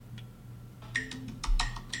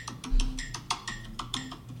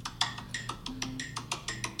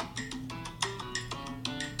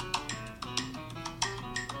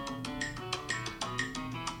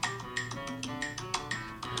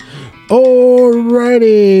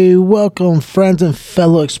Alrighty, welcome friends and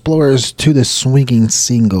fellow explorers to the Swinging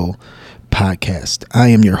Single podcast. I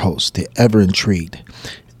am your host, the ever intrigued,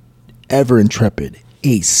 ever intrepid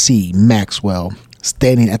AC Maxwell,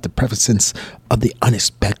 standing at the precipice of the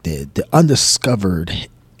unexpected, the undiscovered,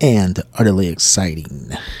 and the utterly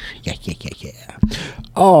exciting. Yeah.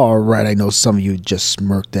 Alright, I know some of you just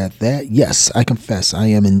smirked at that. Yes, I confess, I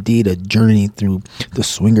am indeed a journey through the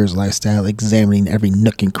swingers lifestyle, examining every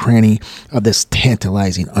nook and cranny of this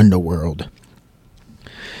tantalizing underworld.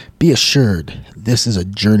 Be assured, this is a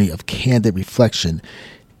journey of candid reflection,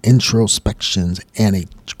 introspections, and a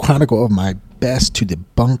chronicle of my best to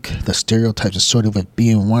debunk the stereotypes associated with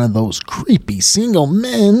being one of those creepy single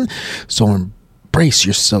men. So embrace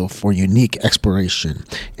yourself for unique exploration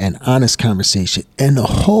and honest conversation and a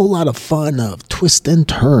whole lot of fun of twists and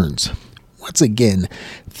turns. Once again,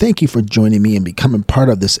 thank you for joining me and becoming part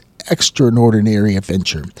of this extraordinary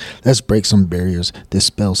adventure. Let's break some barriers,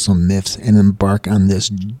 dispel some myths, and embark on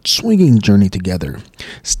this swinging journey together.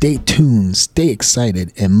 Stay tuned, stay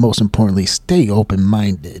excited, and most importantly, stay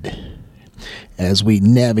open-minded as we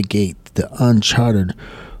navigate the uncharted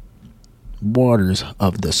waters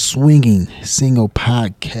of the Swinging Single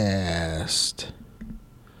podcast.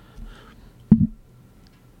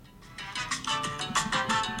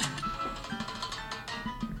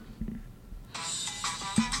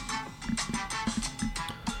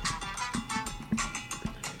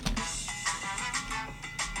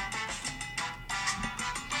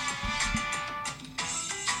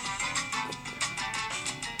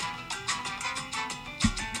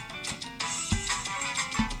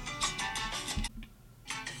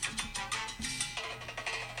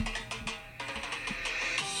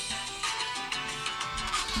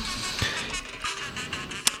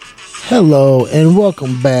 Hello and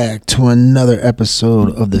welcome back to another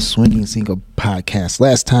episode of the Swinging Single podcast.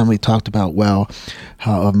 Last time we talked about,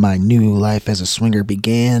 how my new life as a swinger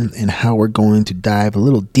began and how we're going to dive a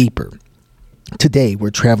little deeper. Today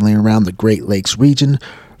we're traveling around the Great Lakes region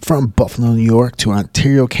from Buffalo, New York to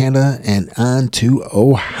Ontario, Canada and on to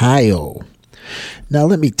Ohio. Now,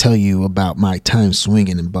 let me tell you about my time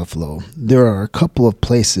swinging in Buffalo. There are a couple of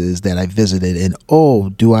places that I visited, and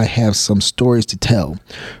do I have some stories to tell.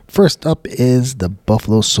 First up is the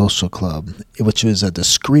Buffalo Social Club, which is a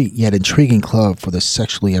discreet yet intriguing club for the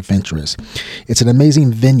sexually adventurous. It's an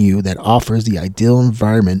amazing venue that offers the ideal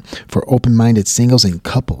environment for open-minded singles and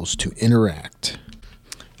couples to interact.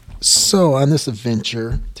 So, on this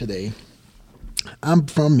adventure today, I'm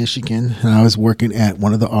from Michigan, and I was working at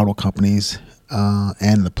one of the auto companies,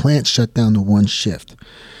 and the plant shut down to one shift.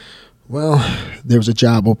 Well, there was a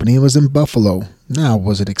job opening. It was in Buffalo. Now,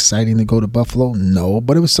 was it exciting to go to Buffalo? No,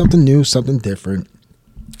 but it was something new, something different.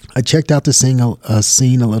 I checked out the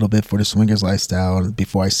scene a little bit for the swingers lifestyle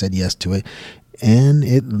before I said yes to it, and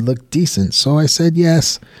it looked decent, so I said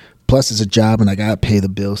yes. Plus, it's a job, and I got to pay the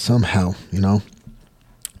bill somehow,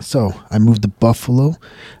 So I moved to Buffalo.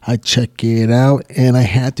 I checked it out, and I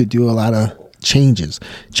had to do a lot of changes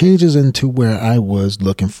into where I was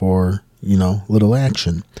looking for, little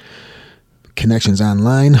action. Connections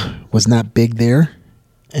online was not big there,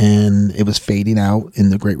 and it was fading out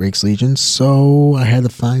in the Great Lakes region. So I had to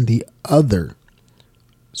find the other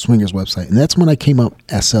swingers website, and that's when I came up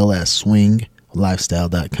SLS,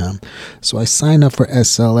 swinglifestyle.com. So I signed up for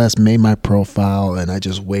SLS, made my profile, and I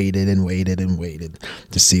just waited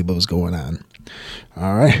to see what was going on.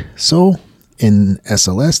 All right. So in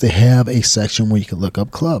SLS, they have a section where you can look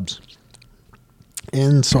up clubs.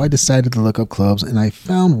 And so I decided to look up clubs, and I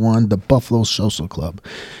found one, the Buffalo Social Club.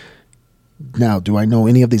 Now, do I know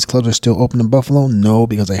any of these clubs are still open in Buffalo? No,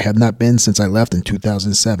 because I have not been since I left in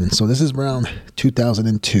 2007. So this is around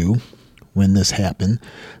 2002 when this happened.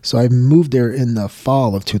 So I moved there in the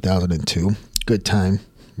fall of 2002. Good time,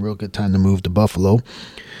 real good time to move to Buffalo.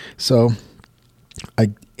 So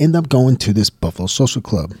I ended up going to this Buffalo Social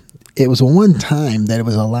Club. It was one time that it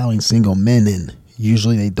was allowing single men in.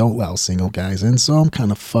 Usually they don't allow single guys in, so I'm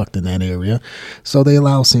kind of fucked in that area. So they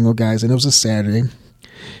allow single guys in. It was a Saturday,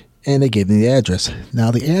 and they gave me the address. Now,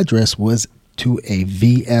 the address was to a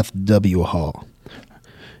VFW hall.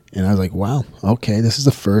 And I was like, wow, okay, this is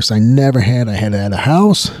the first. I had it at a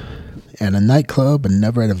house, at a nightclub, but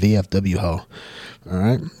never at a VFW hall. All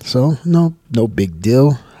right, so no big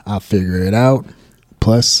deal. I'll figure it out.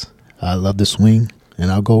 Plus, I love to swing. And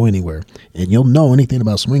I'll go anywhere. And you'll know anything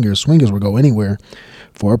about swingers. Swingers will go anywhere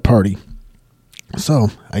for a party. So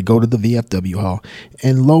I go to the VFW hall.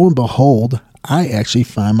 And lo and behold, I actually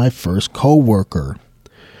find my first co-worker.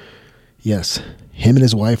 Yes, him and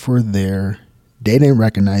his wife were there. They didn't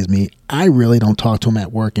recognize me. I really don't talk to them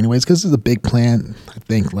at work anyways, because it's a big plant. I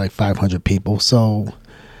think like 500 people. So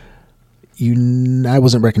I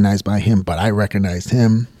wasn't recognized by him, but I recognized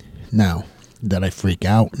him. Now, did I freak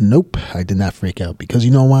out? Nope, I did not freak out, because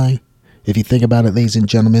you know why? If you think about it, ladies and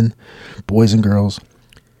gentlemen, boys and girls,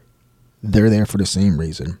 they're there for the same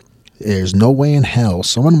reason. There's no way in hell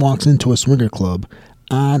someone walks into a swinger club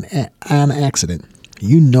on accident.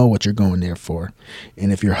 You know what you're going there for.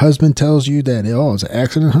 And if your husband tells you that, oh, it's an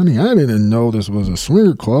accident, honey, I didn't know this was a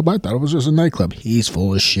swinger club. I thought it was just a nightclub. He's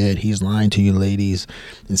full of shit. He's lying to you, ladies.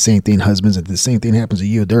 And same thing, husbands. If the same thing happens to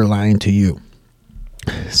you, they're lying to you.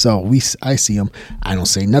 So I see him. I don't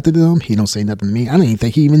say nothing to him. He don't say nothing to me. I don't even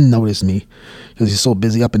think he even noticed me, because he's so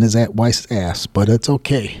busy up in his wife's ass. But it's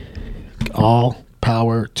okay. All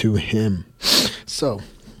power to him. So,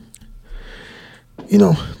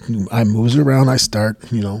 I moves around. I start,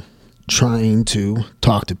 trying to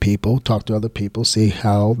talk to other people, see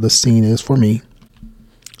how the scene is for me.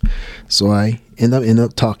 So I end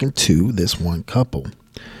up talking to this one couple.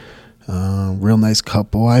 Real nice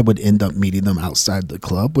couple. I would end up meeting them outside the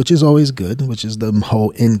club, which is always good, which is the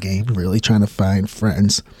whole end game, really trying to find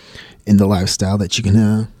friends in the lifestyle that you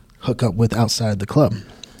can hook up with outside the club.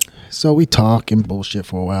 So we talk and bullshit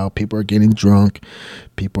for a while. People are getting drunk.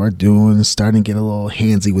 People are starting to get a little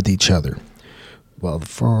handsy with each other. Well,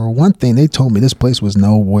 for one thing, they told me this place was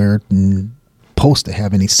nowhere supposed to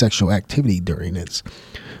have any sexual activity during it.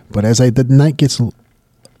 But as the night gets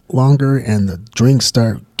longer and the drinks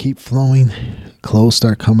keep flowing, clothes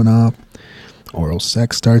start coming up, oral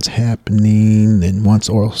sex starts happening. And once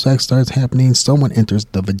oral sex starts happening, someone enters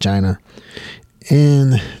the vagina.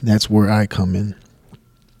 And that's where I come in.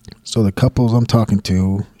 So the couples I'm talking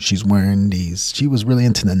to, she's wearing she was really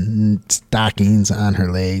into the stockings on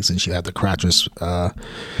her legs, and she had the crotchless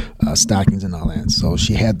stockings and all that. So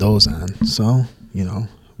she had those on. So,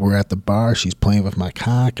 we're at the bar. She's playing with my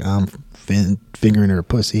cock. I'm fingering her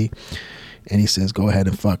pussy. And he says, go ahead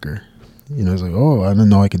and fuck her. He's like, oh, I didn't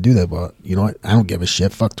know I could do that. But you know what? I don't give a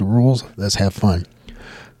shit. Fuck the rules. Let's have fun.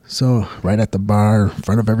 So right at the bar, in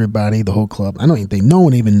front of everybody, the whole club. I don't even think no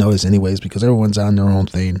one even noticed anyways, because everyone's on their own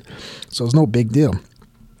thing. So it's no big deal.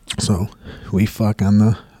 So we fuck on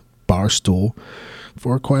the bar stool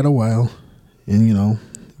for quite a while. And,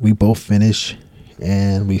 we both finish,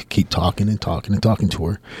 and we keep talking and talking and talking to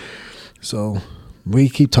her. So we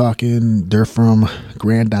keep talking. They're from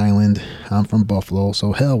Grand Island. I'm from Buffalo.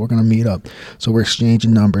 So hell, we're going to meet up. So we're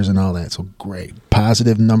exchanging numbers and all that. So great.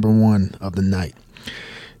 Positive number one of the night.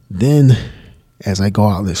 Then, as I go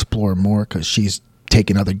out and explore more, because she's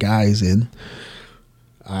taking other guys in,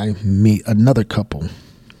 I meet another couple.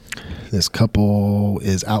 This couple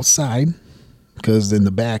is outside, because in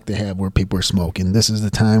the back they have where people are smoking. This is the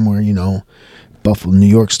time where, Buffalo, New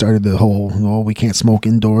York started the whole, we can't smoke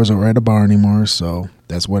indoors or at a bar anymore. So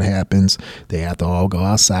that's what happens. They have to all go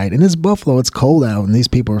outside. And it's Buffalo. It's cold out, and these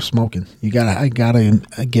people are smoking. I gotta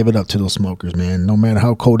give it up to those smokers, man. No matter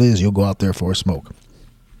how cold it is, you'll go out there for a smoke.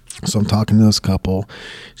 So I'm talking to this couple.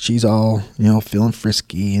 She's all, feeling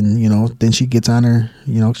frisky. And, then she gets on her,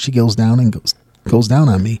 she goes down and goes down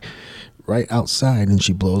on me right outside. And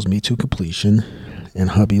she blows me to completion.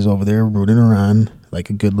 And hubby's over there rooting her on like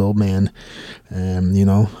a good little man. And,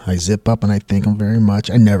 I zip up and I thank him very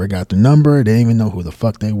much. I never got the number. I didn't even know who the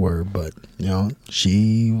fuck they were. But,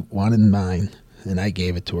 she wanted mine, and I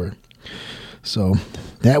gave it to her. So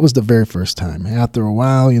that was the very first time. After a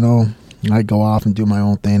while, I go off and do my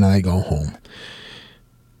own thing, and I go home.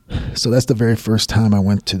 So that's the very first time I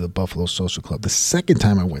went to the Buffalo Social Club. The second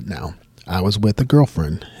time I went now, I was with a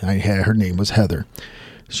girlfriend. Her name was Heather.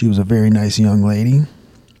 She was a very nice young lady,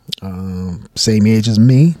 same age as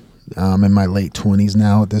me. I'm in my late 20s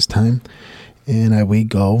now at this time. And we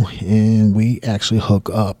go, and we actually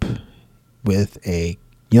hook up with a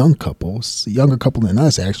younger couple than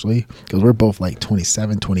us, actually, because we're both like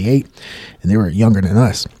 27, 28, and they were younger than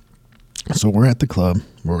us. So we're at the club.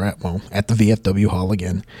 We're at the VFW hall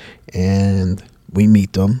again, and we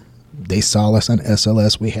meet them. They saw us on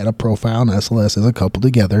SLS. We had a profile on SLS as a couple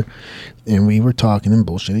together, and we were talking and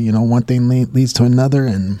bullshitting. One thing leads to another,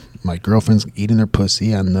 and my girlfriend's eating her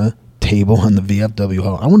pussy on the table on the VFW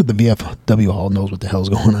hall. I wonder if the VFW hall knows what the hell's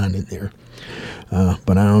going on in there,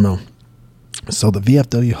 but I don't know. So the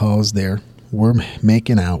VFW hall is there. We're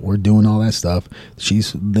making out. We're doing all that stuff.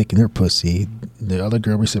 She's licking her pussy. The other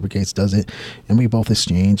girl reciprocates, does it. And we both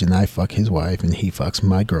exchange, and I fuck his wife, and he fucks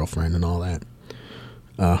my girlfriend and all that.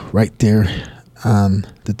 Right there on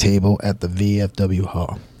the table at the VFW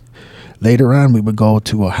hall. Later on, we would go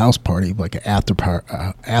to a house party, like an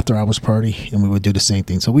after hours party, and we would do the same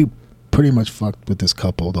thing. So we pretty much fucked with this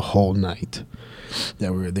couple the whole night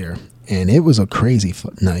that we were there. And it was a crazy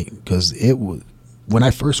night because it was, when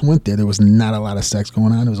I first went there was not a lot of sex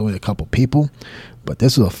going on. There was only a couple people, but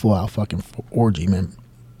this was a full out fucking orgy, man.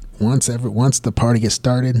 Once the party gets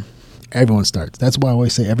started, everyone starts. That's why I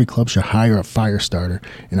always say every club should hire a fire starter.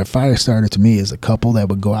 And a fire starter to me is a couple that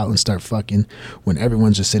would go out and start fucking when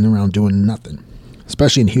everyone's just sitting around doing nothing.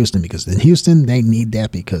 Especially in Houston, because in Houston they need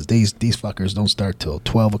that because these fuckers don't start till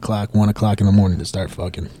 12 o'clock, 1 o'clock in the morning to start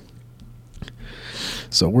fucking.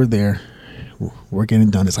 So we're there. We're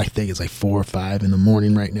getting done. I think it's like 4 or 5 in the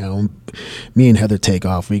morning right now. Me and Heather take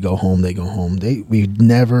off. We go home. They go home. We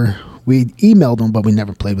emailed them, but we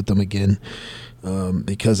never played with them again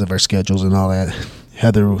because of our schedules and all that.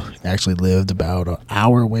 Heather actually lived about an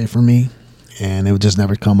hour away from me, and it would just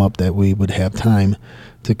never come up that we would have time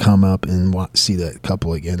to come up and see that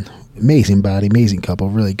couple again. Amazing body, amazing couple,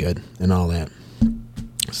 really good, and all that.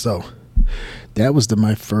 So that was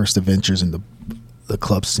my first adventures in the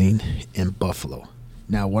club scene in Buffalo.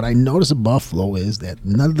 Now, what I noticed in Buffalo is that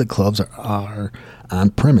none of the clubs are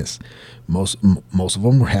on premise. Most of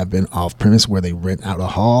them have been off premise, where they rent out a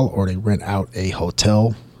hall or they rent out a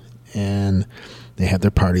hotel and they have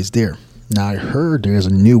their parties there. Now, I heard there's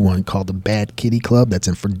a new one called the Bad Kitty Club that's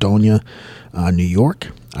in Fredonia, New York.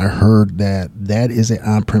 I heard that is an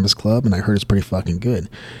on-premise club, and I heard it's pretty fucking good.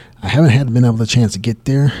 I haven't been able the chance to get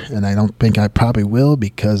there, and I don't think I probably will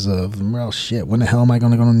because of, well, shit, when the hell am I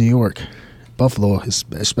going to go to New York? Buffalo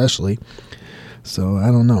especially. So,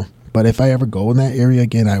 I don't know. But if I ever go in that area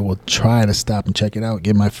again, I will try to stop and check it out,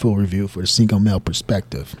 get my full review for the single male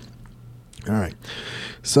perspective. All right.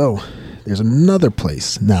 So, there's another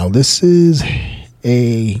place. Now, this is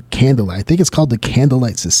a Candlelight. I think it's called the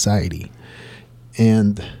Candlelight Society.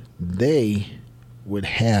 And they would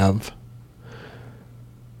have...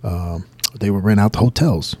 they would rent out the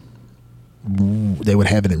hotels. They would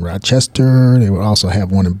have it in Rochester. They would also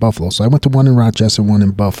have one in Buffalo. So I went to one in Rochester, one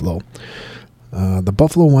in Buffalo. The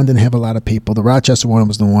Buffalo one didn't have a lot of people. The Rochester one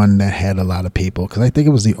was the one that had a lot of people because I think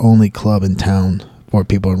it was the only club in town for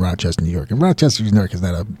people in Rochester, New York. And Rochester, New York is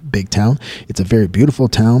not a big town. It's a very beautiful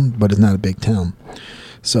town, but it's not a big town.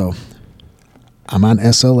 So I'm on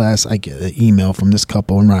SLS. I get an email from this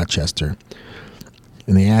couple in Rochester.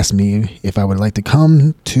 And they asked me if I would like to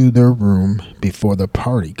come to their room before the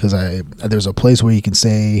party. Because there's a place where you can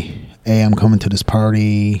say, hey, I'm coming to this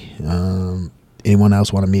party. Anyone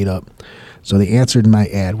else want to meet up? So they answered my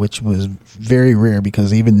ad, which was very rare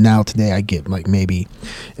because even now today I get like maybe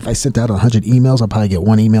if I sent out 100 emails, I'll probably get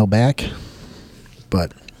 1 email back.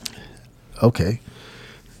 But okay,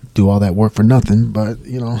 do all that work for nothing. But,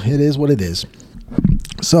 it is what it is.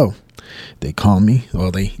 So they called me,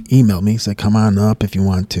 or they emailed me, said, come on up if you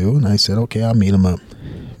want to. And I said, okay, I'll meet them up.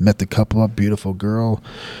 Met the couple up, beautiful girl,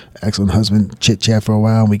 excellent husband, chit chat for a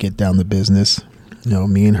while. We get down to business.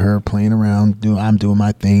 Me and her playing around. I'm doing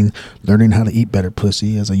my thing, learning how to eat better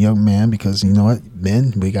pussy as a young man because you know what,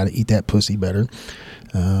 men, we got to eat that pussy better.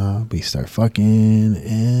 We start fucking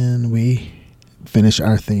and we finish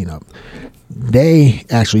our thing up. They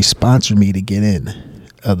actually sponsored me to get in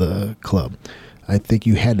the club. I think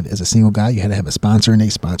you had, as a single guy, you had to have a sponsor, and they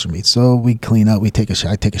sponsored me. So we clean up. I take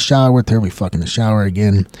a shower with her. We fuck in the shower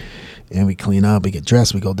again, and we clean up. We get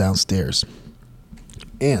dressed. We go downstairs,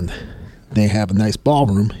 and they have a nice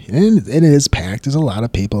ballroom, and it is packed. There's a lot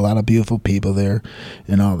of people, a lot of beautiful people there,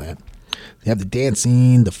 and all that. They have the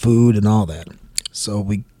dancing, the food, and all that. So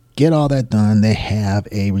we get all that done. They have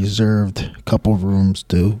a reserved couple rooms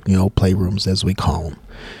to, playrooms as we call them.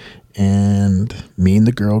 And me and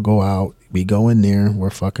the girl go out. We go in there, we're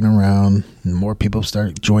fucking around, and more people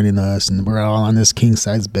start joining us, and we're all on this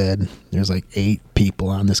king-size bed. There's like 8 people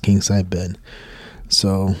on this king-size bed.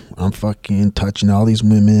 So I'm fucking touching all these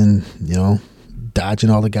women, dodging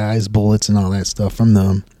all the guys' bullets and all that stuff from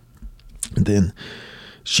them. And then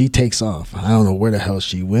she takes off. I don't know where the hell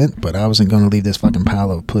she went, but I wasn't going to leave this fucking pile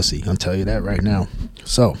of pussy. I'll tell you that right now.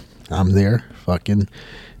 So I'm there fucking,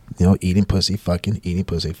 eating pussy, fucking, eating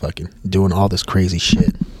pussy, fucking, doing all this crazy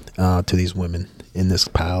shit. To these women in this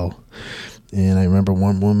pile. And I remember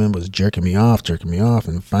one woman was jerking me off,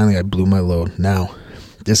 and finally I blew my load. Now,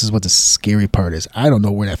 this is what the scary part is. I don't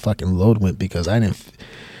know where that fucking load went because I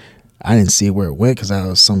didn't see where it went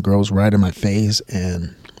because some girls right in my face,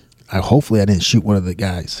 and hopefully I didn't shoot one of the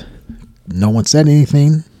guys. No one said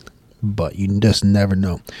anything, but you just never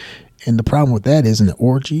know. And the problem with that is in an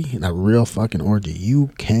orgy, in a real fucking orgy,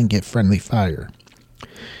 you can get friendly fire.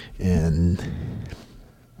 And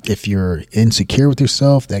if you're insecure with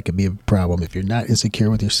yourself, that could be a problem. If you're not insecure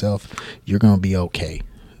with yourself, you're going to be okay.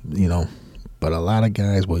 But a lot of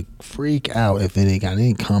guys would freak out if it ain't got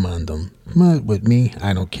any cum on them. But with me,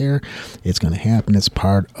 I don't care. It's going to happen. It's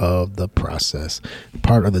part of the process,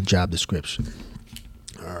 part of the job description.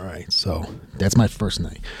 All right, so that's my first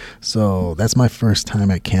night. So that's my first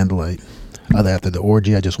time at Candlelight. After the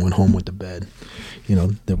orgy, I just went home, went to bed.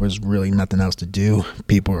 There was really nothing else to do.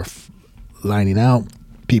 People were lining out.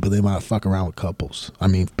 People didn't want to fuck around with couples.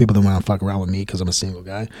 People didn't want to fuck around with me because I'm a single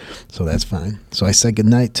guy. So that's fine. So I said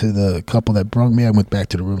goodnight to the couple that brung me. I went back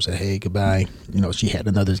to the room, said, hey, goodbye. She had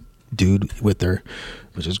another dude with her,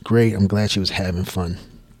 which is great. I'm glad she was having fun.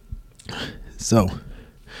 So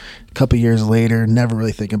a couple years later, never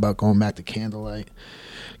really thinking about going back to Candlelight.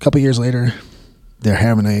 A couple years later, they're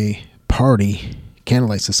having a party.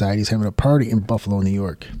 Candlelight Society is having a party in Buffalo, New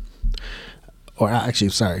York. Or actually,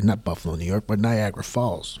 sorry, not Buffalo, New York, but Niagara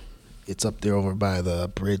Falls. It's up there over by the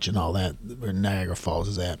bridge and all that, where Niagara Falls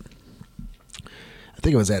is at. I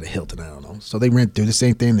think it was at a Hilton, I don't know. So they do the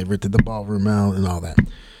same thing. They rented the ballroom out and all that.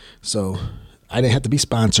 So I didn't have to be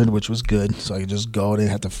sponsored, which was good. So I could just go. I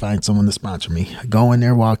didn't have to find someone to sponsor me. I go in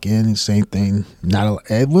there, walk in, same thing. I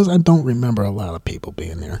don't remember a lot of people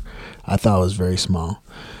being there. I thought it was very small.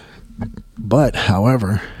 But,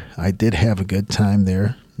 however, I did have a good time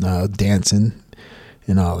there, dancing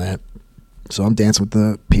and all that. So I'm dancing with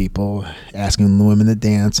the people, asking the women to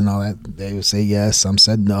dance and all that. They would say yes. Some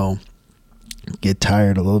said no. Get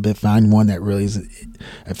tired a little bit. Find one that really is.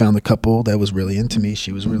 I found a couple that was really into me.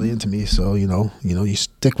 She was really into me. So, you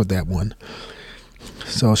stick with that one.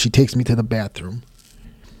 So she takes me to the bathroom.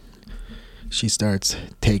 She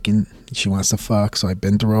wants to fuck. So I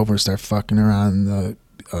bend her over and start fucking her on the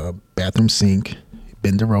bathroom sink.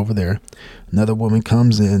 Bend her over there. Another woman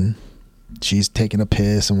comes in. She's taking a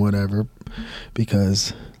piss and whatever,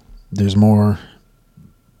 because there's more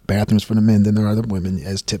bathrooms for the men than there are the women,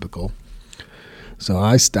 as typical. So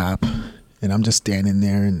I stop, and I'm just standing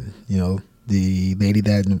there, and the lady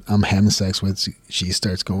that I'm having sex with, she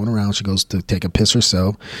starts going around. She goes to take a piss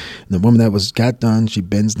herself. And the woman that got done, she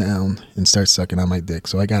bends down and starts sucking on my dick.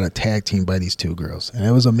 So I got a tag team by these two girls, and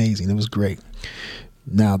it was amazing. It was great.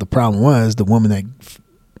 Now the problem was the woman that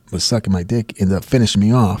was sucking my dick ended up finishing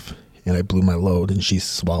me off. And I blew my load, and she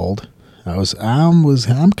swallowed.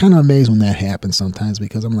 I'm kind of amazed when that happens sometimes,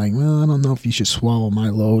 because I'm like, well, I don't know if you should swallow my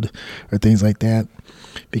load or things like that,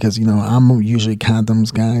 because I'm usually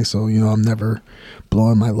condoms guy, so I'm never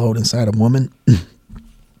blowing my load inside a woman.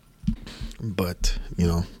 But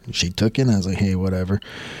she took it, and I was like, hey, whatever.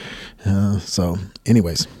 So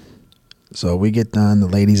anyways, so we get done. The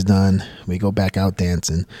lady's done. We go back out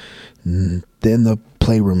dancing. And then the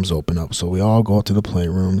playrooms open up, so we all go to the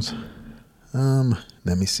playrooms.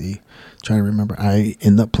 Let me see. Trying to remember. I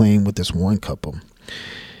end up playing with this one couple,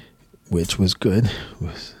 which was good.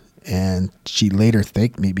 And she later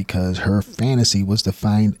thanked me, because her fantasy was to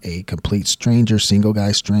find a complete stranger, single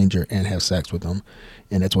guy stranger, and have sex with them.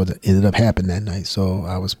 And that's what ended up happening that night. So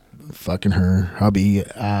I was fucking her. Hubby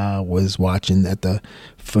was watching at the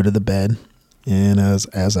foot of the bed, and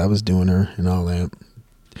as I was doing her and all that,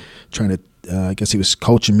 trying to I guess he was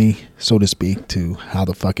coaching me, so to speak, to how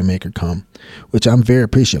to fucking make her come, which I'm very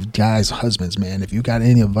appreciative. Guys, husbands, man, if you got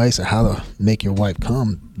any advice on how to make your wife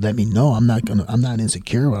come, let me know. I'm not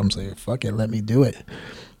insecure. I'm saying, fuck it, let me do it.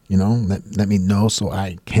 Let me know so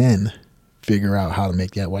I can figure out how to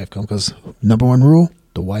make that wife come. Because number one rule,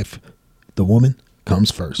 the woman comes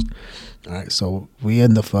first. All right, so we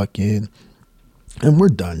end up fucking, and we're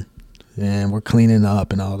done. And we're cleaning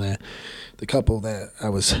up and all that. The couple that I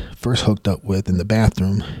was first hooked up with in the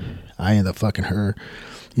bathroom, I ended up fucking her,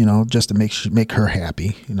 just to make her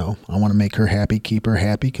happy. I want to make her happy, keep her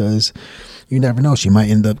happy, because you never know. She might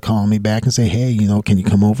end up calling me back and say, hey, can you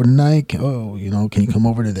come over tonight? Oh, can you come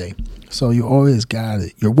over today? So you always got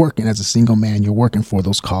it. You're working as a single man. You're working for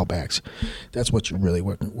those callbacks. That's what you're really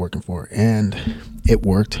working for. And it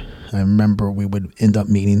worked. I remember we would end up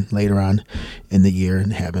meeting later on in the year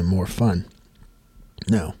and having more fun.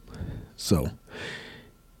 Now, so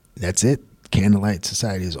that's it. Candlelight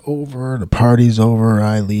Society is over. The party's over.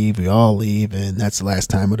 I leave. We all leave. And that's the last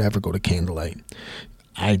time we'd ever go to Candlelight.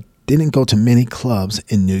 I didn't go to many clubs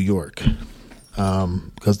in New York,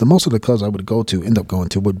 because the most of the clubs I would end up going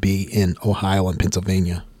to would be in Ohio and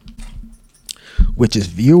Pennsylvania, which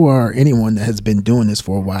if you are anyone that has been doing this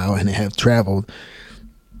for a while and have traveled,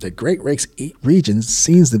 the Great Lakes region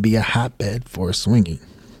seems to be a hotbed for swinging,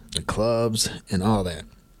 the clubs and all that.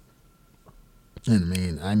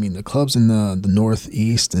 And I mean, the clubs in the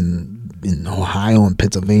Northeast and in Ohio and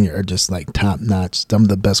Pennsylvania are just like top notch. Some of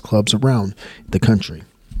the best clubs around the country.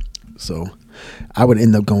 So I would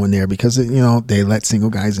end up going there because, they let single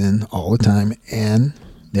guys in all the time. And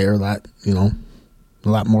they're a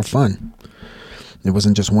lot more fun. It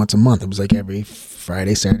wasn't just once a month. It was like every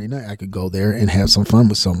Friday, Saturday night, I could go there and have some fun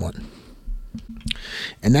with someone.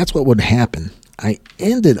 And that's what would happen. I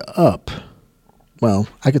ended up, well,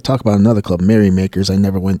 I could talk about another club, Merrymakers. I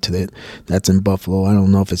never went to that. That's in Buffalo. I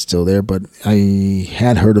don't know if it's still there, but I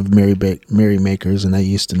had heard of Merrymakers, and I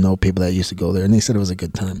used to know people that used to go there, and they said it was a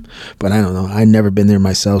good time. But I don't know. I've never been there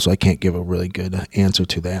myself, so I can't give a really good answer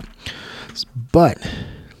to that. But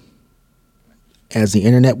as the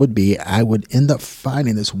internet would be, I would end up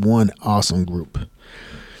finding this one awesome group.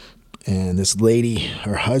 And this lady,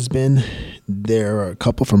 her husband, they're a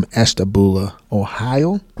couple from Ashtabula,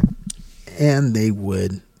 Ohio, and they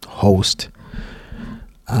would host,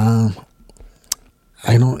 it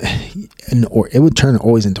would turn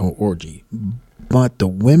always into an orgy. But the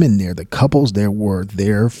women there, the couples there were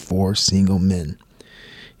there for single men.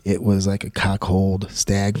 It was like a cockhold,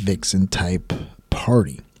 stag vixen type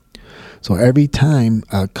party. So every time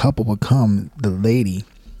a couple would come, the lady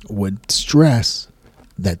would stress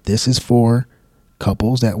that this is for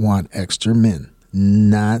couples that want extra men,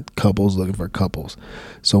 not couples looking for couples.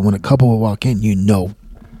 So when a couple would walk in, you know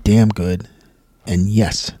damn good, and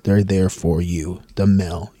yes, they're there for you, the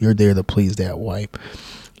male. You're there to please that wife.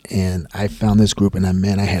 And I found this group, and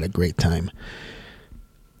I had a great time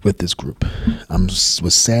with this group. I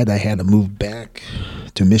was sad I had to move back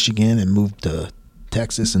to Michigan and move to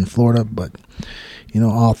Texas and Florida, but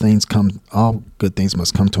all good things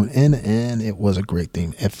must come to an end, and it was a great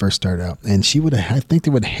thing. It first started out, and I think they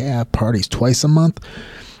would have parties twice a month,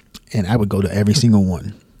 and I would go to every single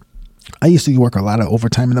one. I used to work a lot of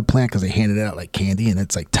overtime in the plant because they handed it out like candy, and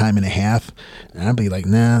it's like time and a half, and I'd be like,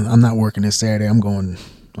 nah, I'm not working this Saturday. I'm going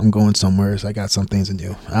somewhere. So I got some things to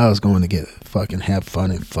do. I was going to have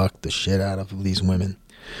fun and fuck the shit out of these women.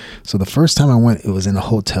 So the first time I went, it was in a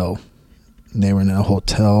hotel. They were in a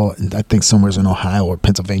hotel, and I think somewhere in Ohio or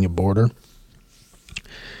Pennsylvania border.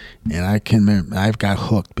 And I can remember, I've got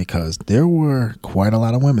hooked because there were quite a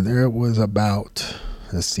lot of women. There was about,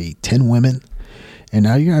 10 women. And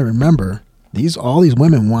now you gotta remember, all these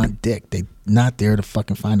women want dick. They not there to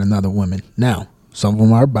fucking find another woman. Now, some of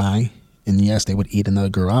them are bi, and yes, they would eat another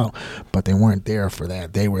girl out, but they weren't there for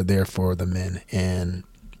that. They were there for the men. And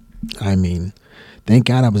thank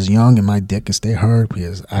God I was young and my dick could stay hard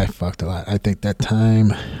because I fucked a lot. I think that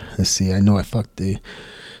time, I know I fucked the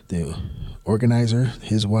organizer,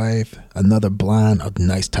 his wife, another blonde, a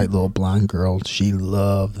nice tight little blonde girl. She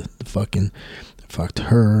loved fucked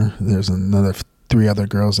her. There's another 3 other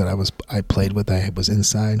girls that I played with. I was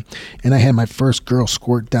inside, and I had my first girl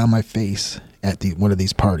squirt down my face at one of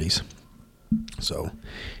these parties. So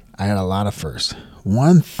I had a lot of firsts.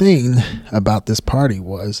 One thing about this party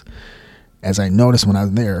was, as I noticed when I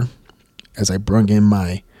was there, as I brung in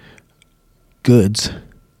my goods,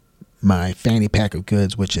 my fanny pack of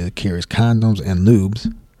goods, which carries condoms and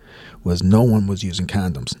lubes, was no one was using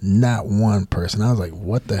condoms. Not one person. I was like,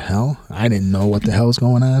 what the hell? I didn't know what the hell was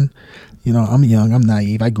going on. I'm young. I'm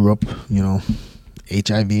naive. I grew up,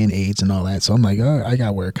 HIV and AIDS and all that. So I'm like, oh, I got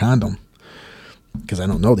to wear a condom because I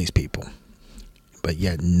don't know these people. But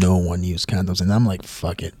yet no one used condoms. And I'm like,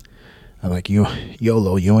 fuck it. I'm like,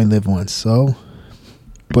 YOLO, you only live once. So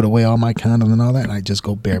put away all my condoms and all that, and I just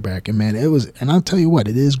go bareback. And man, and I'll tell you what,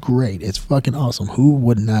 it is great. It's fucking awesome. Who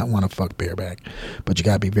would not want to fuck bareback? But you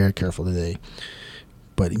got to be very careful today.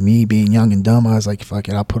 But me being young and dumb, I was like, fuck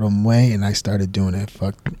it, I'll put them away. And I started doing it.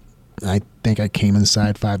 I think I came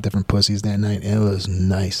inside 5 different pussies that night. It was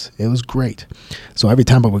nice. It was great. So every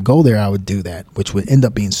time I would go there, I would do that, which would end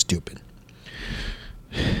up being stupid.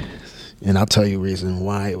 And I'll tell you a reason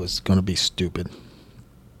why it was going to be stupid.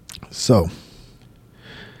 So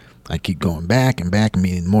I keep going back and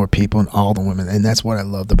meeting more people and all the women. And that's what I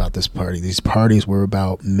loved about this party. These parties were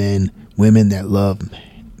about men, women that love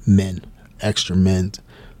men, extra men,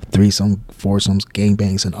 threesome, foursomes,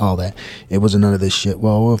 gangbangs, and all that. It wasn't none of this shit.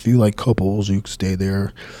 Well, if you like couples, you could stay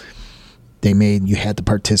there. You had to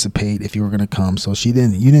participate if you were going to come. So you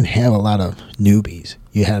didn't have a lot of newbies.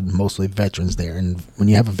 You had mostly veterans there. And when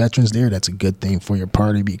you have a veterans there, that's a good thing for your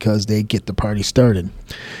party because they get the party started.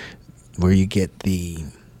 Where you get the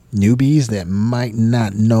newbies that might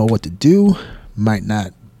not know what to do, might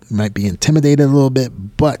be intimidated a little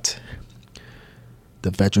bit, but the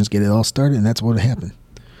veterans get it all started, and that's what would happen.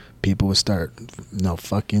 People would start,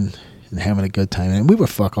 fucking and having a good time. And we would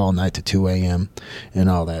fuck all night to 2 a.m. and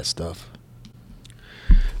all that stuff.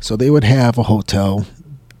 So they would have a hotel.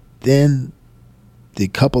 Then the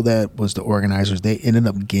couple that was the organizers, they ended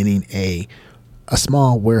up getting a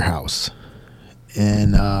small warehouse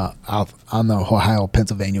on the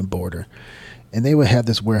Ohio-Pennsylvania border. And they would have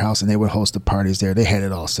this warehouse, and they would host the parties there. They had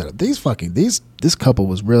it all set up. This couple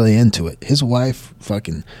was really into it. His wife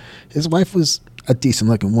was a decent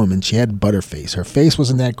looking woman. She had butter face. Her face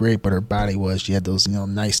wasn't that great, but her body was. She had those,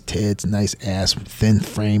 nice tits, nice ass, thin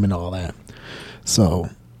frame, and all that. So,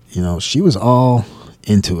 she was all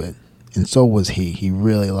into it, and so was he. He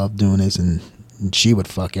really loved doing this, and she would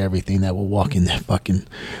fuck everything that would walk in that fucking.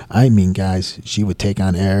 I mean, guys, she would take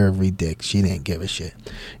on every dick. She didn't give a shit,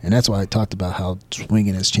 and that's why I talked about how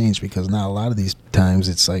swinging has changed, because now a lot of these times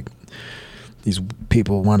it's like these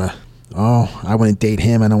people want to. Oh, I want to date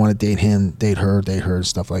him. I don't want to date him. Date her,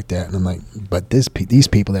 stuff like that. And I'm like, but these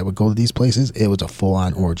people that would go to these places, it was a full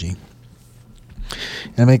on orgy.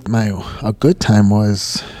 And a good time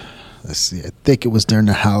was, let's see, I think it was during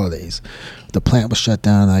the holidays. The plant was shut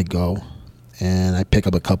down, and I'd go, and I pick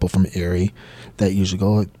up a couple from Erie that usually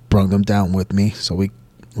go, brought them down with me. So we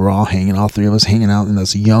were all hanging, all three of us hanging out, and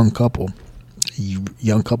this young couple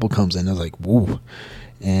comes in. I was like, woo.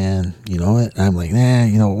 And you know what? I'm like,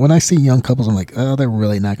 when I see young couples, I'm like, oh, they're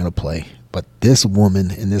really not going to play. But this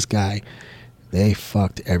woman and this guy, they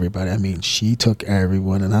fucked everybody. I mean, she took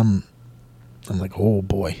everyone, and I'm like, oh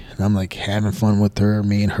boy. And I'm like having fun with her.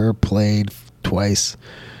 Me and her played twice.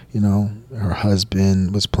 Her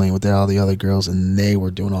husband was playing with all the other girls, and they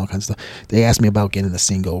were doing all kinds of stuff. They asked me about getting a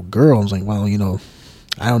single girl. I was like, well,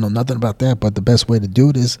 I don't know nothing about that, but the best way to do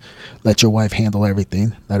it is let your wife handle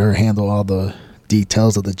everything. Let her handle all the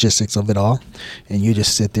details, the logistics of it all, and you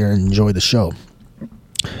just sit there and enjoy the show.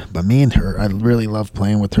 But me and her, I really loved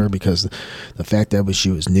playing with her, because the fact that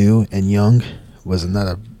she was new and young was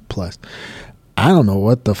another plus. I don't know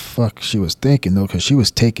what the fuck she was thinking, though, because she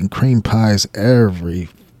was taking cream pies every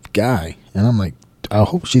guy, and I'm like, I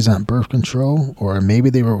hope she's on birth control, or maybe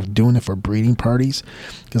they were doing it for breeding parties,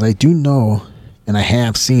 because I do know, and I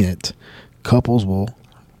have seen it, couples will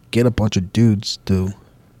get a bunch of dudes to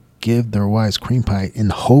give their wives cream pie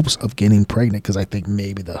in hopes of getting pregnant, because I think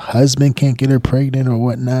maybe the husband can't get her pregnant or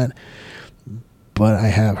whatnot. But I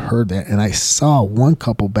have heard that, and I saw one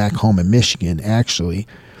couple back home in Michigan. Actually,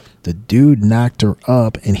 the dude knocked her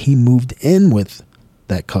up, and he moved in with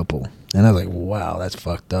that couple. And I was like, wow, that's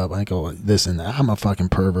fucked up. I go, listen, I'm a fucking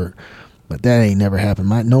pervert, but that ain't never happened.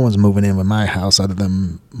 No one's moving in with my house other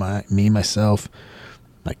than me, myself,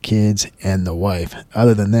 my kids, and the wife.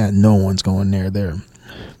 Other than that, no one's going there.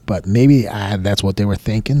 But maybe that's what they were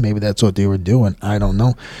thinking. Maybe that's what they were doing. I don't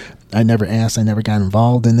know. I never asked. I never got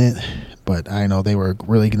involved in it. But I know they were a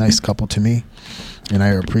really nice couple to me, and I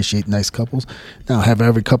appreciate nice couples. Now, have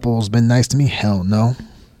every couple's been nice to me? Hell no.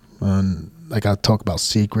 Like I'll talk about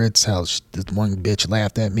secrets, how this one bitch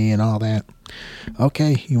laughed at me and all that.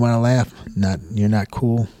 Okay, you want to laugh? You're not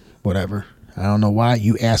cool. Whatever. I don't know why.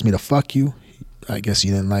 You asked me to fuck you. I guess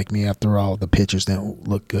you didn't like me after all. The pictures didn't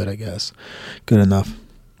look good, I guess. Good enough.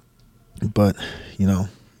 But, you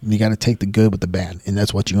got to take the good with the bad. And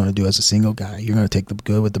that's what you're going to do as a single guy. You're going to take the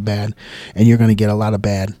good with the bad. And you're going to get a lot of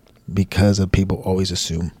bad, because of people always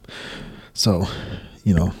assume. So,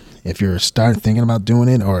 if you're starting thinking about doing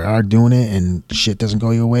it or are doing it and shit doesn't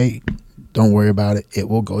go your way, don't worry about it. It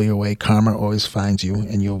will go your way. Karma always finds you,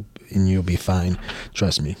 and you'll be fine.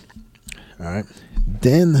 Trust me. All right.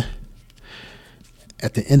 Then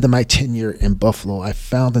at the end of my tenure in Buffalo, I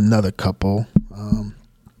found another couple.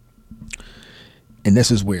 And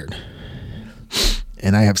this is weird.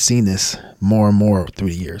 And I have seen this more and more through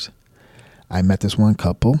the years. I met this one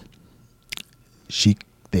couple.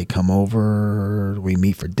 They come over, we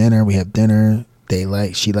meet for dinner, we have dinner.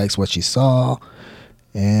 She likes what she saw,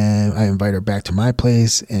 and I invite her back to my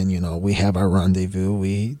place, and we have our rendezvous,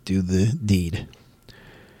 we do the deed.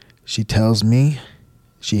 She tells me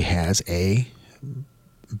she has a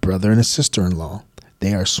brother and a sister-in-law.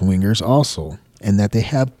 They are swingers also, and that they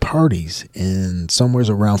have parties in somewheres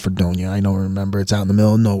around Fredonia. I don't remember, it's out in the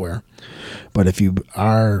middle of nowhere. But if you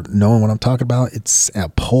are knowing what I'm talking about, it's a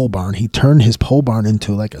pole barn. He turned his pole barn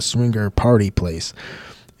into like a swinger party place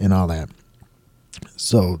and all that.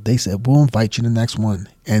 So they said, we'll invite you to the next one.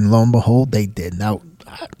 And lo and behold, they did. Now,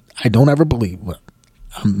 I don't ever believe,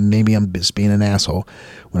 maybe I'm just being an asshole.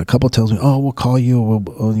 When a couple tells me, oh, we'll call you,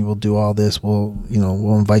 we'll do all this, we'll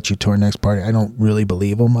invite you to our next party, I don't really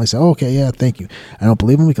believe them. I say, oh, okay, yeah, thank you. I don't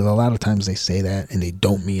believe them, because a lot of times they say that and they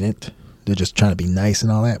don't mean it. They're just trying to be nice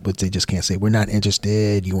and all that, but they just can't say, we're not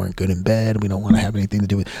interested, you weren't good in bed, we don't want to have anything to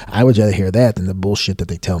do with it. I would rather hear that than the bullshit that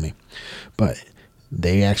they tell me. But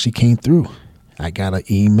they actually came through. I got an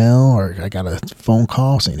email or I got a phone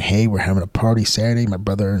call saying, hey, we're having a party Saturday. My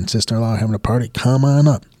brother and sister-in-law are having a party. Come on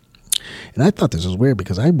up. And I thought this was weird,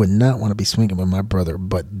 because I would not want to be swinging with my brother,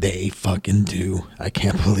 but they fucking do. I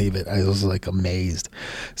can't believe it. I was like amazed.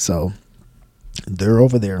 So They're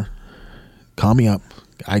over there. Call me up.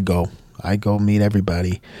 I go meet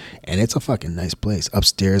everybody, and it's a fucking nice place.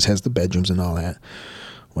 Upstairs has the bedrooms and all that.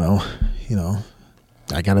 Well,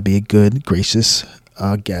 I gotta be a good, gracious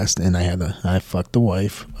guest, and I fucked the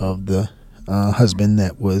wife of the husband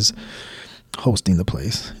that was hosting the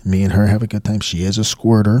place. Me and her have a good time. She is a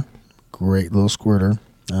squirter, great little squirter,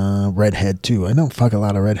 redhead too. I don't fuck a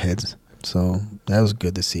lot of redheads, so that was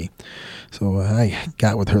good to see. So I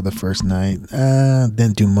got with her the first night.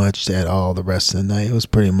 Didn't do much at all the rest of the night. It was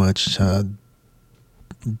pretty much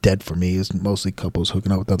dead for me. It was mostly couples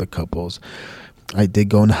hooking up with other couples. I did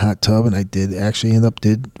go in the hot tub, and I did actually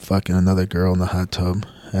did fucking another girl in the hot tub,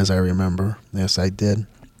 as I remember. Yes, I did.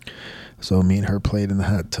 So me and her played in the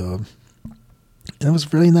hot tub. And it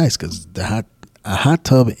was really nice because a hot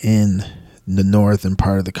tub in the northern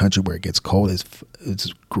part of the country where it gets cold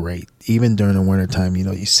it's great. Even during the winter time,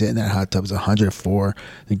 you sit in that hot tub, it's 104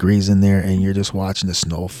 degrees in there, and you're just watching the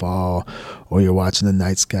snow fall, or you're watching the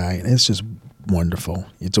night sky, and it's just wonderful.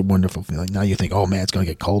 It's a wonderful feeling. Now you think, oh man, it's going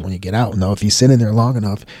to get cold when you get out. No, if you sit in there long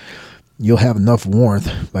enough, you'll have enough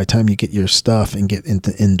warmth by the time you get your stuff and get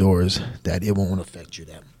into indoors that it won't affect you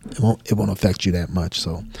it won't affect you that much.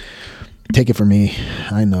 So take it from me.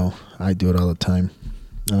 I know I do it all the time,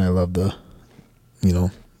 and I love the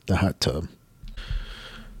hot tub.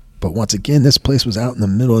 But once again, this place was out in the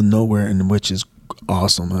middle of nowhere, and which is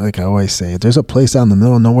awesome. Like I always say, if there's a place out in the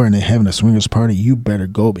middle of nowhere and they're having a swingers party, you better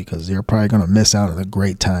go, because you're probably going to miss out on a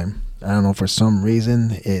great time. I don't know, for some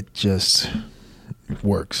reason, it just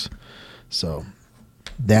works. So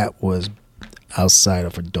that was outside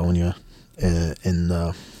of Fredonia in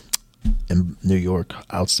New York,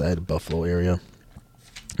 outside the Buffalo area.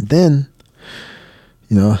 Then,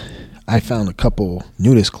 I found a couple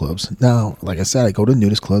nudist clubs. Now, like I said, I go to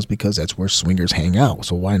nudist clubs because that's where swingers hang out.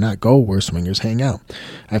 So why not go where swingers hang out?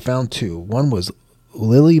 I found two. One was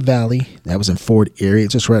Lilly Valley. That was in Ford area,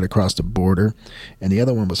 just right across the border. And the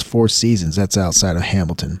other one was Four Seasons. That's outside of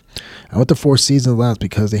Hamilton. I went to Four Seasons last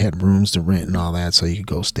because they had rooms to rent and all that, so you could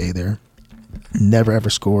go stay there. Never ever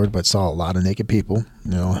scored, but saw a lot of naked people.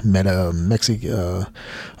 Met a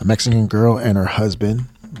Mexican girl and her husband.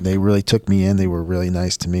 They really took me in. They were really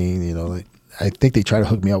nice to me. I think they tried to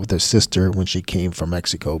hook me up with their sister when she came from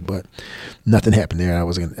Mexico, but nothing happened there. I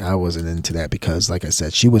wasn't into that because, like I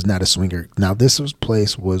said, she was not a swinger. Now,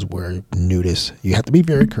 place was where nudists. You have to be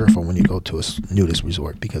very careful when you go to a nudist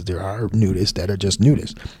resort, because there are nudists that are just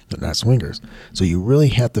nudists. They're not swingers. So you really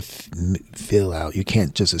have to feel out. You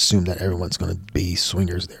can't just assume that everyone's going to be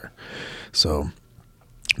swingers there. So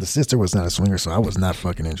the sister was not a swinger, so I was not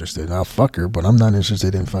fucking interested. I'll fuck her, but I'm not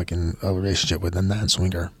interested in fucking a relationship with a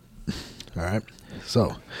non-swinger. All right.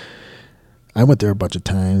 So I went there a bunch of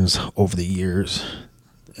times over the years,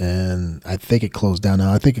 and I think it closed down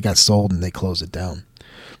now. I think it got sold and they closed it down.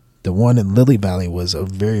 The one in Lilly Valley was a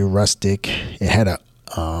very rustic. It had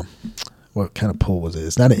a what kind of pool was it?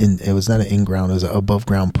 It was not an in-ground. It was an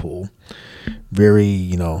above-ground pool.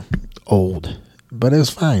 Very old. But it was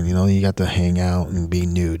fine, you got to hang out and be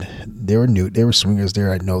nude. They were nude. They were swingers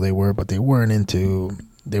there. I know they were, but they weren't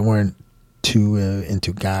too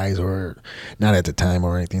into guys, or not at the time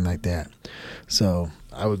or anything like that. So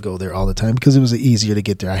I would go there all the time because it was easier to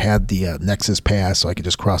get there. I had the Nexus pass, so I could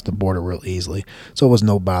just cross the border real easily. So it was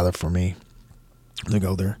no bother for me to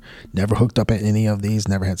go there. Never hooked up at any of these.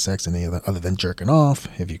 Never had sex in any of them other than jerking off.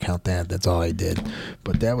 If you count that, that's all I did.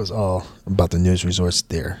 But that was all about the nudist resorts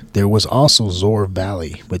there. There was also Zoar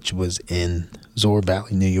Valley, which was in Zoar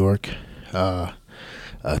Valley, New York. I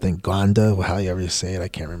think Gonda, however you say it, I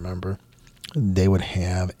can't remember. They would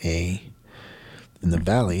have in the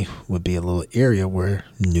valley would be a little area where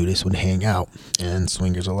nudists would hang out and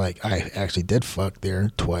swingers alike. I actually did fuck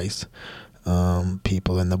there twice.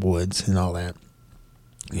 People in the woods and all that.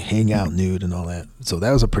 Hang out nude and all that. So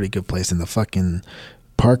that was a pretty good place. And the fucking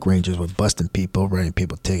park rangers were busting people, writing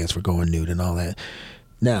people tickets for going nude and all that.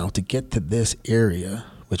 Now, to get to this area,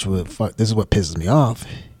 this is what pisses me off,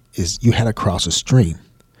 is you had to cross a stream.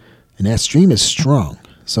 And that stream is strong.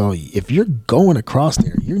 So if you're going across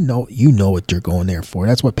there, you know what you're going there for.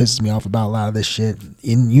 That's what pisses me off about a lot of this shit.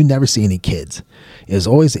 And you never see any kids. It's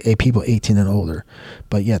always people 18 and older.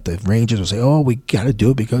 But yet the rangers will say, oh, we got to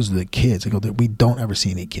do it because of the kids. I go, we don't ever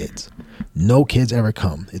see any kids. No kids ever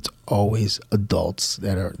come. It's always adults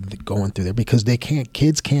that are going through there because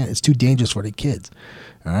kids can't. It's too dangerous for the kids.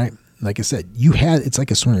 All right. Like I said, it's like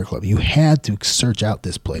a swinger club. You had to search out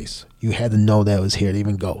this place. You had to know that it was here to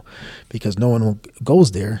even go, because no one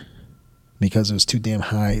goes there because it was too damn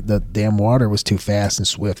high. The damn water was too fast and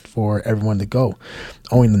swift for everyone to go.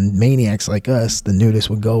 Only the maniacs like us, the nudists,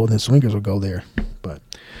 would go, and the swingers would go there. But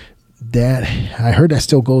that I heard that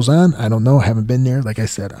still goes on. I don't know. I haven't been there. Like I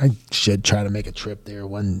said, I should try to make a trip there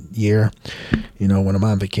one year, when I'm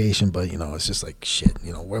on vacation. But, it's just like, shit,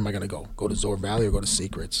 where am I going to go? Go to Zor Valley or go to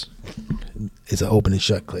Secrets? It's an open and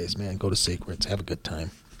shut place, man. Go to Secrets. Have a good time.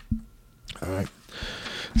 All right.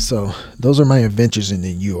 So those are my adventures in New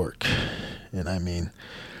York. And I mean,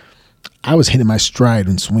 I was hitting my stride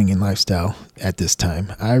in swinging lifestyle at this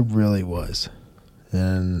time. I really was.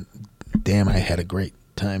 And damn, I had a great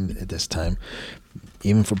time at this time,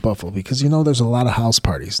 even for Buffalo, because there's a lot of house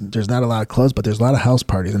parties. There's not a lot of clubs, but there's a lot of house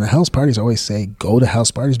parties, and the house parties always say go to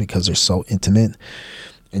house parties because they're so intimate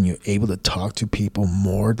and you're able to talk to people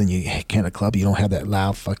more than you can at a club. You don't have that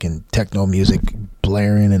loud fucking techno music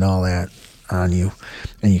blaring and all that on you,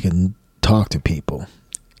 and you can talk to people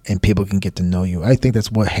and people can get to know you. I think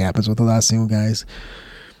that's what happens with a lot of single guys.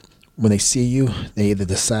 When they see you, they either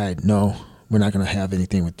decide, no, we're not going to have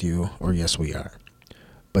anything with you, or yes, we are.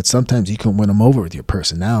 But sometimes you can win them over with your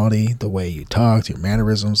personality, the way you talk, your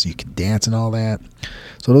mannerisms, you can dance and all that.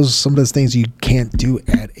 So those are some of those things you can't do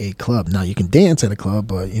at a club. Now, you can dance at a club,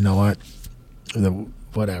 but you know what?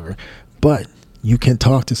 Whatever. But you can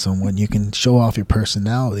talk to someone. You can show off your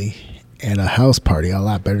personality at a house party a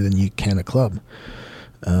lot better than you can a club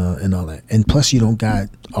and all that. And plus, you don't got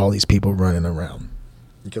all these people running around.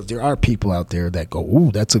 Because there are people out there that go,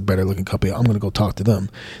 ooh, that's a better looking couple. I'm going to go talk to them.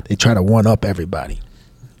 They try to one up everybody.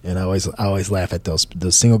 And I always laugh at those.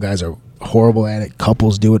 The single guys are horrible at it.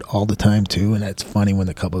 Couples do it all the time too, and that's funny when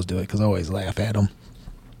the couples do it because I always laugh at them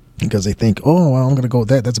because they think, oh, well, I'm gonna go with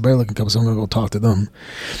that. That's a better looking couple, so I'm gonna go talk to them.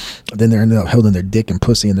 Then they end up holding their dick and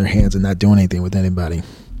pussy in their hands and not doing anything with anybody.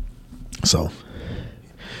 So,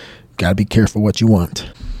 gotta be careful what you want.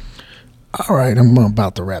 All right, I'm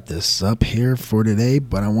about to wrap this up here for today,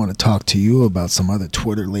 but I want to talk to you about some other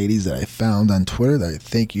Twitter ladies that I found on Twitter that I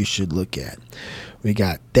think you should look at. We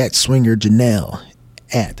got that swinger Janelle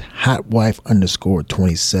at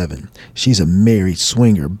hotwife_27. She's a married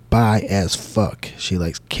swinger, bi as fuck. She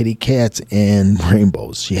likes kitty cats and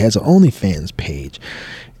rainbows. She has an OnlyFans page.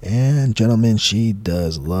 And gentlemen, she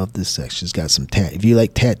does love this sex. She's got some if you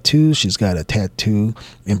like tattoos, she's got a tattoo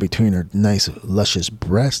in between her nice luscious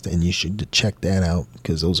breast, and you should check that out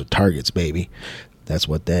because those are targets, baby. That's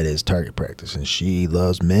what that is, target practice. And she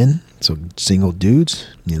loves men, so single dudes,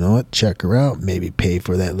 you know what, check her out. Maybe pay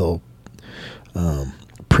for that little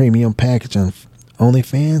premium package on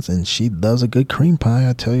OnlyFans, and she loves a good cream pie,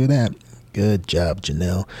 I tell you that. Good job,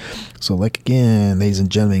 Janelle. So like again, ladies and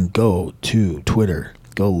gentlemen, go to Twitter.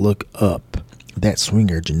 Go look up that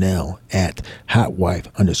swinger Janelle at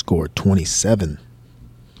hotwife_27.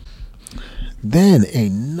 Then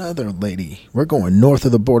another lady, we're going north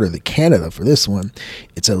of the border to Canada for this one.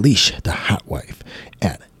 It's Alish, the hot wife,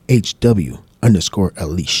 at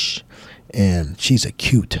HW_Alish. And she's a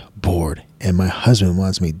cute, bored, and my husband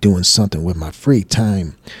wants me doing something with my free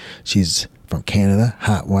time. She's from Canada,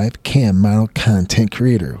 hot wife, cam model, content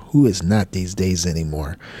creator. Who is not these days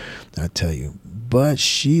anymore, I tell you. But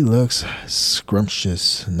she looks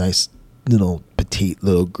scrumptious, nice little petite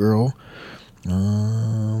little girl.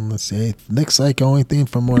 Let's see. Looks like the only thing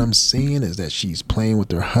from what I'm seeing is that she's playing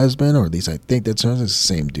with her husband, or at least I think that's her. It's the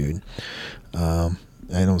same dude. I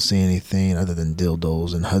don't see anything other than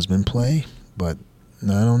dildos and husband play, but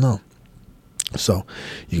I don't know. So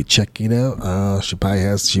you can check it out.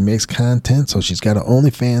 She makes content, so she's got an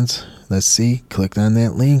OnlyFans. Let's see. Clicked on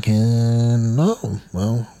that link, and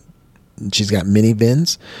she's got mini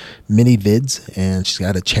vids, and she's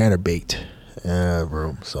got a chatterbait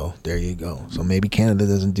room. So there you go. So maybe Canada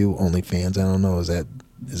doesn't do OnlyFans. I don't know. Is that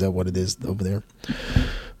what it is over there?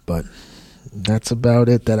 But that's about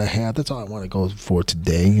it that I have. That's all I want to go for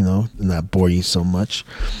today, and not bore you so much.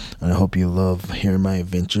 And I hope you love hearing my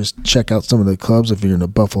adventures. Check out some of the clubs if you're in the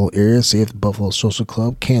Buffalo area. See if the Buffalo Social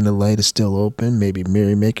Club, Candlelight is still open. Maybe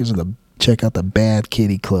Merrymakers, and check out the Bad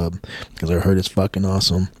Kitty Club because I heard it's fucking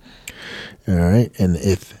awesome. All right, and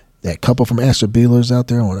if that couple from Astor Bueller's out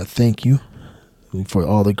there, I want to thank you for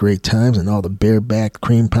all the great times and all the bareback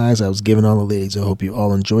cream pies I was giving all the ladies. I hope you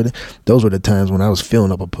all enjoyed it. Those were the times when I was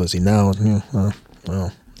filling up a pussy. Now,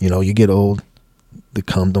 you get old. The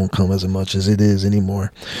cum don't come as much as it is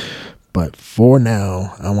anymore. But for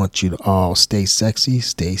now, I want you to all stay sexy,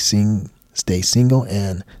 stay single,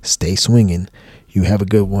 and stay swinging. You have a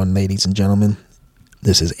good one, ladies and gentlemen.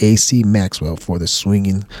 This is AC Maxwell for the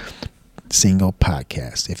Swinging Single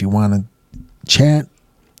Podcast. If you want to chat,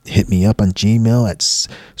 hit me up on Gmail at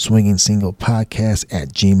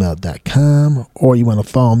swingingsinglepodcast@gmail.com, or you want to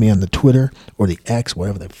follow me on the Twitter or the X,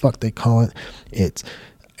 whatever the fuck they call it. It's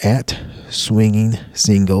at swinging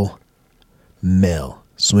single male,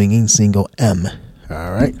 swinging single M.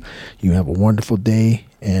 All right. You have a wonderful day,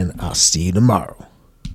 and I'll see you tomorrow.